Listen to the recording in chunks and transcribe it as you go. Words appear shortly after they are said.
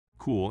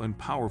cool and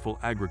powerful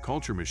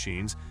agriculture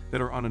machines that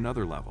are on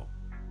another level.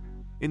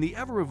 In the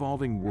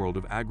ever-evolving world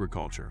of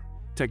agriculture,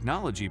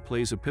 technology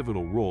plays a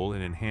pivotal role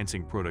in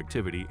enhancing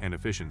productivity and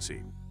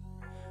efficiency.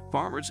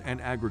 Farmers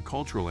and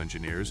agricultural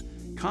engineers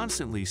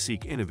constantly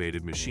seek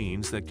innovative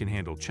machines that can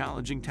handle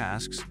challenging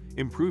tasks,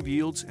 improve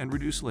yields, and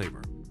reduce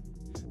labor.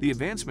 The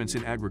advancements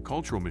in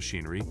agricultural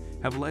machinery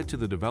have led to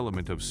the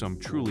development of some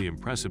truly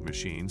impressive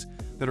machines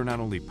that are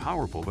not only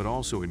powerful but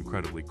also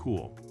incredibly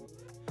cool.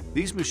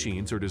 These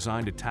machines are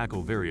designed to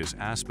tackle various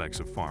aspects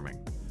of farming,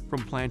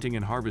 from planting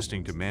and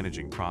harvesting to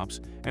managing crops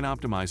and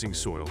optimizing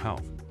soil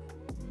health.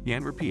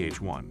 Yanmar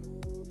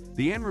PH1.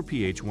 The Yanmar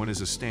PH1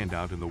 is a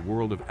standout in the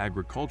world of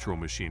agricultural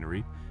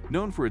machinery,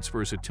 known for its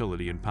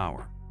versatility and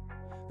power.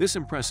 This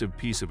impressive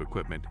piece of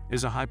equipment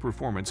is a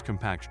high-performance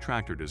compact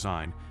tractor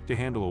designed to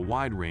handle a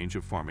wide range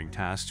of farming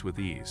tasks with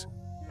ease.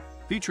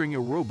 Featuring a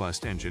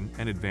robust engine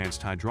and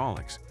advanced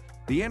hydraulics,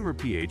 the Yanmar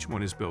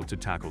PH1 is built to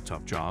tackle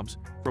tough jobs,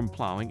 from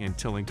plowing and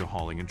tilling to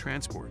hauling and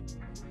transport.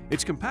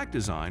 Its compact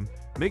design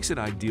makes it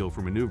ideal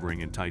for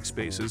maneuvering in tight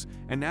spaces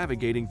and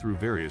navigating through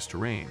various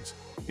terrains,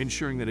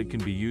 ensuring that it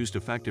can be used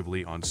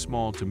effectively on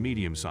small to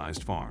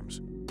medium-sized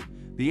farms.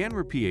 The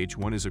Yanmar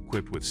PH1 is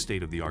equipped with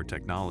state-of-the-art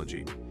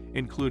technology,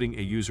 including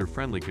a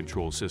user-friendly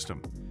control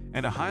system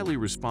and a highly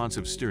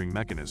responsive steering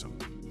mechanism.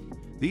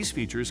 These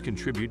features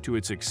contribute to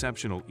its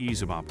exceptional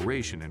ease of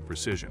operation and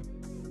precision.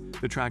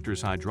 The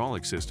tractor's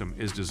hydraulic system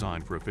is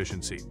designed for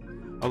efficiency,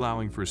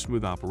 allowing for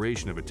smooth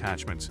operation of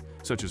attachments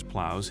such as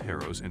plows,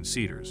 harrows, and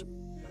seeders.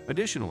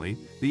 Additionally,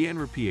 the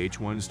Yanmar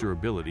PH1's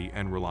durability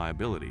and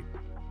reliability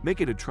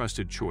make it a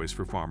trusted choice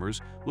for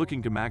farmers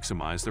looking to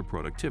maximize their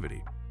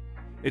productivity.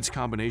 Its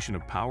combination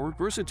of power,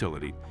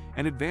 versatility,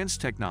 and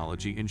advanced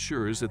technology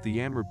ensures that the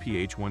Yanmar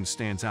PH1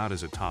 stands out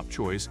as a top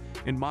choice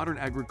in modern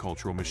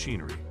agricultural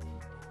machinery.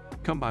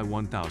 Combine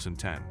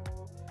 1010.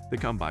 The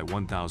Combine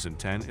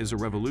 1010 is a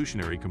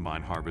revolutionary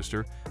combine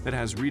harvester that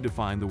has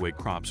redefined the way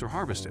crops are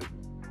harvested.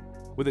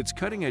 With its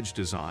cutting-edge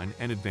design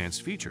and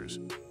advanced features,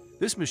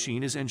 this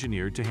machine is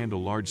engineered to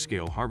handle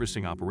large-scale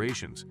harvesting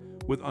operations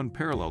with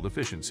unparalleled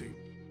efficiency.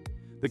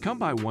 The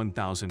Combine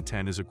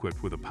 1010 is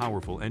equipped with a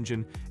powerful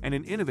engine and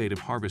an innovative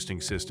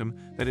harvesting system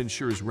that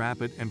ensures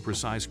rapid and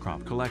precise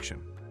crop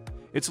collection.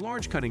 Its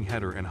large cutting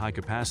header and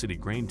high-capacity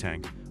grain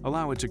tank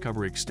allow it to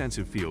cover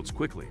extensive fields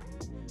quickly,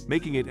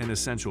 making it an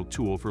essential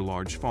tool for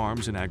large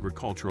farms and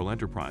agricultural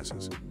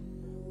enterprises.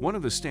 One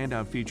of the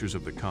standout features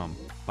of the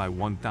Combine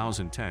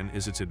 1010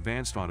 is its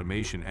advanced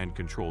automation and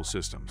control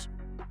systems.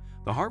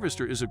 The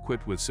harvester is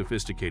equipped with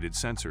sophisticated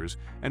sensors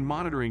and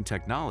monitoring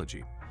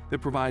technology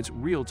that provides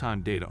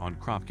real-time data on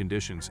crop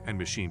conditions and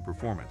machine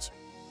performance.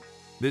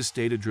 This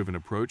data-driven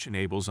approach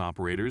enables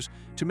operators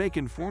to make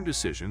informed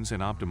decisions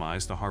and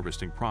optimize the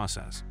harvesting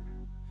process.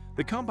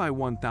 The Combine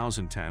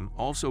 1010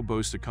 also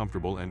boasts a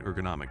comfortable and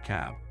ergonomic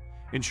cab,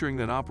 ensuring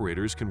that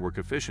operators can work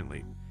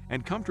efficiently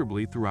and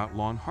comfortably throughout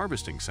long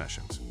harvesting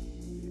sessions.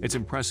 Its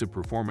impressive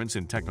performance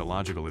and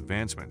technological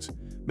advancements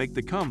make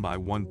the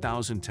Combine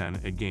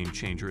 1010 a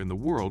game-changer in the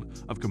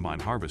world of combine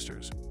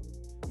harvesters.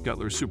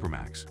 Guttler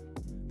Supermax.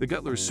 The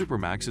Guttler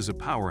Supermax is a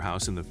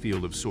powerhouse in the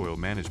field of soil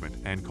management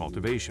and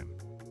cultivation.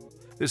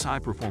 This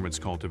high-performance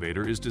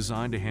cultivator is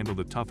designed to handle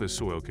the toughest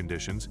soil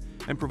conditions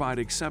and provide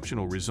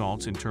exceptional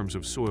results in terms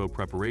of soil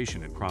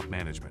preparation and crop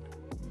management.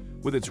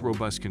 With its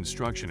robust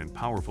construction and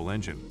powerful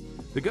engine,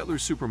 the Guttler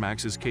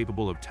Supermax is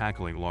capable of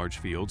tackling large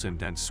fields and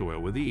dense soil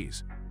with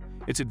ease.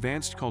 Its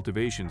advanced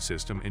cultivation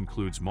system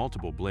includes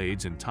multiple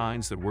blades and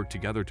tines that work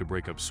together to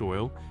break up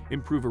soil,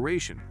 improve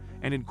aeration,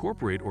 and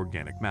incorporate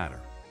organic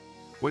matter.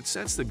 What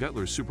sets the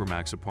Guttler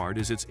Supermax apart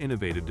is its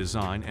innovative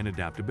design and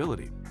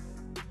adaptability.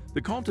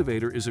 The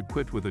cultivator is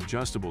equipped with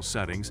adjustable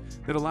settings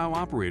that allow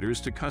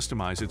operators to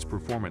customize its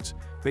performance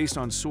based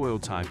on soil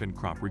type and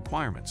crop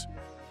requirements.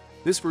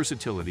 This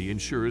versatility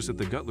ensures that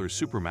the Guttler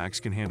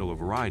Supermax can handle a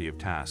variety of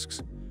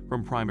tasks,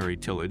 from primary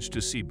tillage to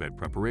seedbed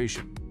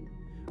preparation.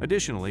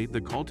 Additionally,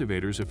 the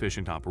cultivator's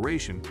efficient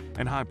operation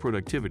and high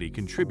productivity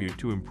contribute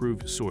to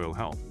improved soil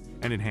health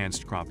and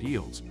enhanced crop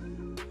yields.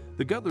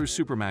 The Guttler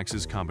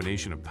Supermax's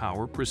combination of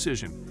power,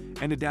 precision,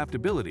 and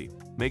adaptability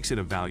makes it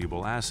a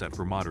valuable asset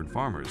for modern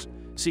farmers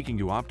seeking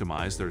to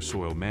optimize their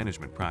soil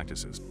management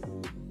practices.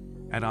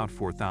 Adopt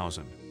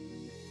 4000.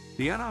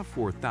 The Adopt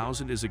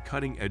 4000 is a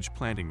cutting-edge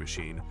planting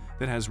machine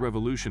that has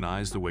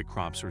revolutionized the way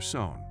crops are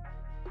sown.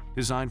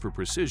 Designed for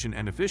precision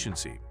and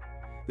efficiency,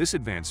 this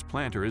advanced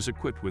planter is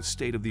equipped with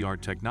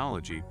state-of-the-art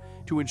technology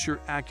to ensure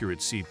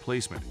accurate seed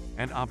placement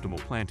and optimal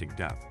planting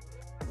depth.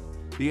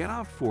 The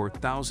Adopt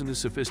 4000's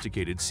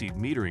sophisticated seed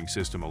metering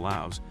system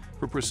allows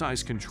for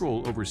precise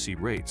control over seed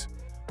rates,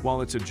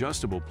 while its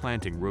adjustable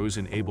planting rows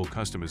enable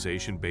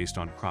customization based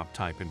on crop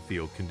type and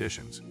field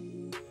conditions.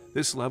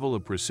 This level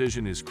of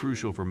precision is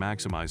crucial for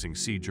maximizing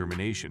seed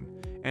germination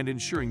and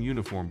ensuring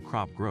uniform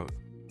crop growth.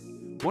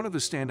 One of the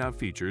standout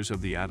features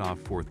of the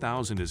Adopt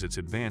 4000 is its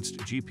advanced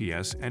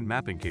GPS and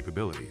mapping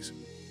capabilities.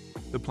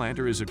 The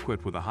planter is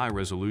equipped with a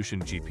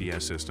high-resolution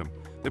GPS system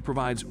that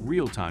provides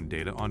real-time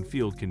data on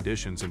field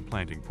conditions and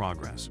planting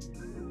progress.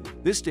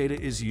 This data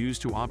is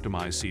used to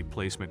optimize seed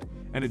placement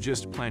and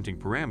adjust planting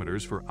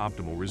parameters for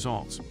optimal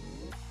results.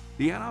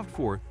 The Adopt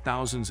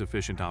 4000's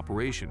efficient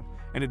operation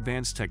and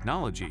advanced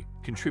technology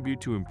contribute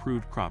to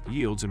improved crop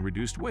yields and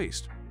reduced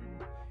waste.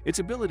 Its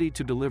ability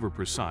to deliver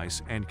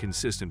precise and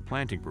consistent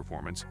planting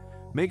performance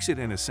makes it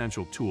an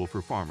essential tool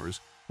for farmers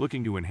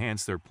looking to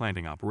enhance their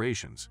planting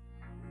operations.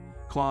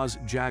 Claas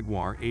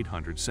Jaguar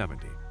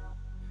 870.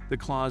 The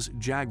Claas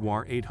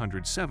Jaguar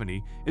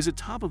 870 is a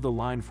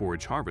top-of-the-line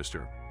forage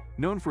harvester,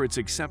 known for its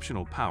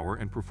exceptional power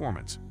and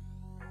performance.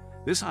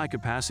 This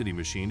high-capacity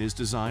machine is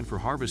designed for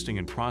harvesting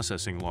and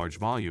processing large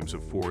volumes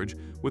of forage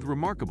with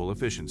remarkable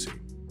efficiency.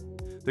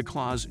 The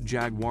Claas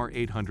Jaguar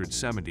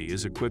 870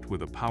 is equipped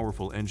with a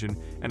powerful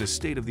engine and a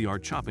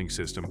state-of-the-art chopping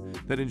system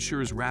that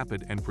ensures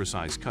rapid and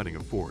precise cutting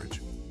of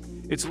forage.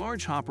 Its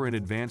large hopper and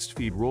advanced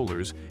feed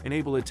rollers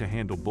enable it to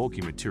handle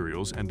bulky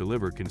materials and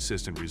deliver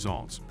consistent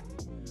results.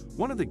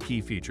 One of the key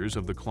features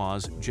of the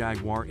Claas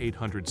Jaguar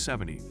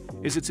 870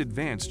 is its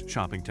advanced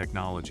chopping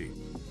technology,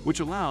 which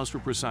allows for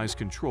precise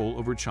control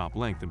over chop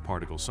length and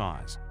particle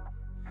size.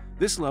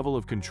 This level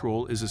of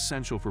control is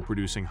essential for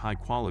producing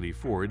high-quality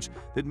forage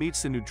that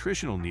meets the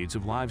nutritional needs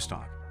of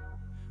livestock.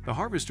 The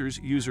harvester's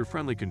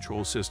user-friendly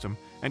control system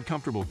and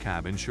comfortable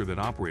cab ensure that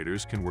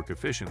operators can work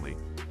efficiently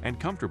and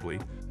comfortably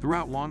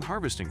throughout long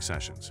harvesting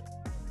sessions.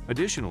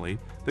 Additionally,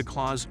 the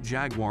Claas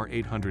Jaguar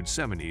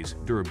 870's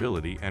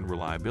durability and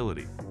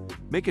reliability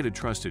make it a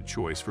trusted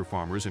choice for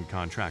farmers and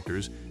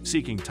contractors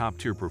seeking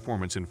top-tier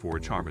performance in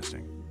forage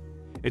harvesting.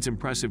 Its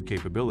impressive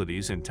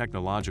capabilities and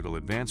technological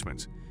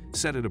advancements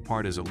set it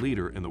apart as a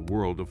leader in the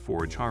world of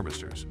forage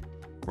harvesters.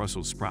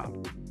 Brussels sprout.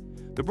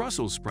 The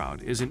Brussels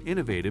sprout is an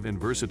innovative and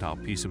versatile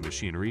piece of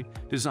machinery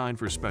designed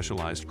for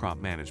specialized crop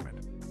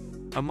management.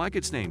 Unlike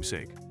its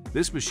namesake,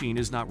 this machine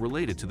is not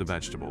related to the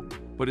vegetable,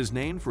 but is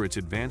named for its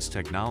advanced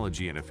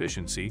technology and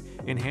efficiency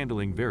in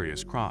handling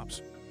various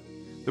crops.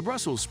 The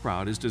Brussels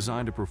sprout is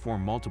designed to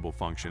perform multiple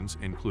functions,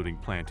 including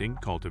planting,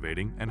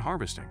 cultivating, and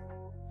harvesting.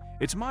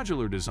 Its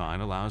modular design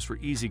allows for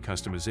easy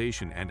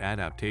customization and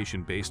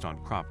adaptation based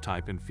on crop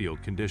type and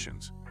field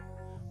conditions.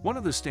 One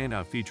of the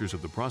standout features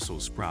of the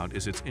Brussels sprout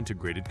is its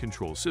integrated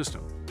control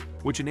system,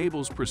 which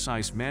enables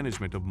precise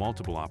management of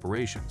multiple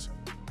operations.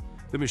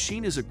 The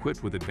machine is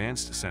equipped with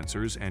advanced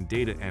sensors and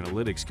data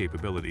analytics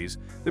capabilities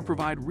that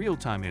provide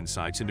real-time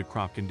insights into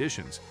crop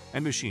conditions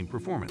and machine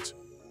performance.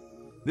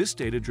 This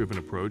data-driven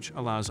approach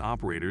allows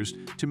operators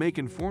to make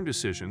informed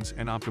decisions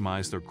and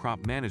optimize their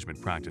crop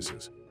management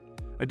practices.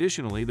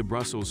 Additionally, the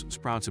Brussels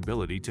sprout's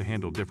ability to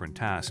handle different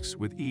tasks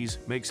with ease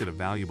makes it a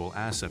valuable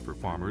asset for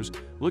farmers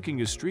looking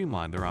to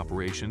streamline their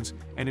operations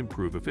and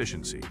improve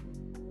efficiency.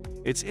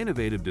 Its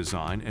innovative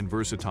design and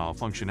versatile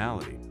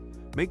functionality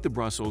make the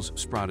Brussels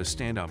sprout a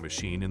standout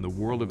machine in the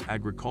world of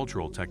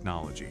agricultural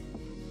technology.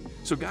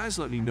 So guys,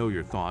 let me know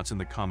your thoughts in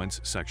the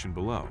comments section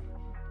below.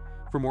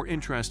 For more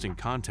interesting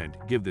content,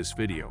 give this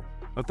video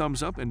a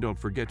thumbs up and don't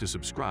forget to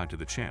subscribe to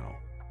the channel.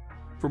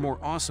 For more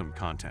awesome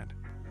content,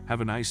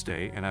 have a nice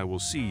day and I will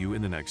see you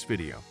in the next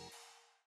video.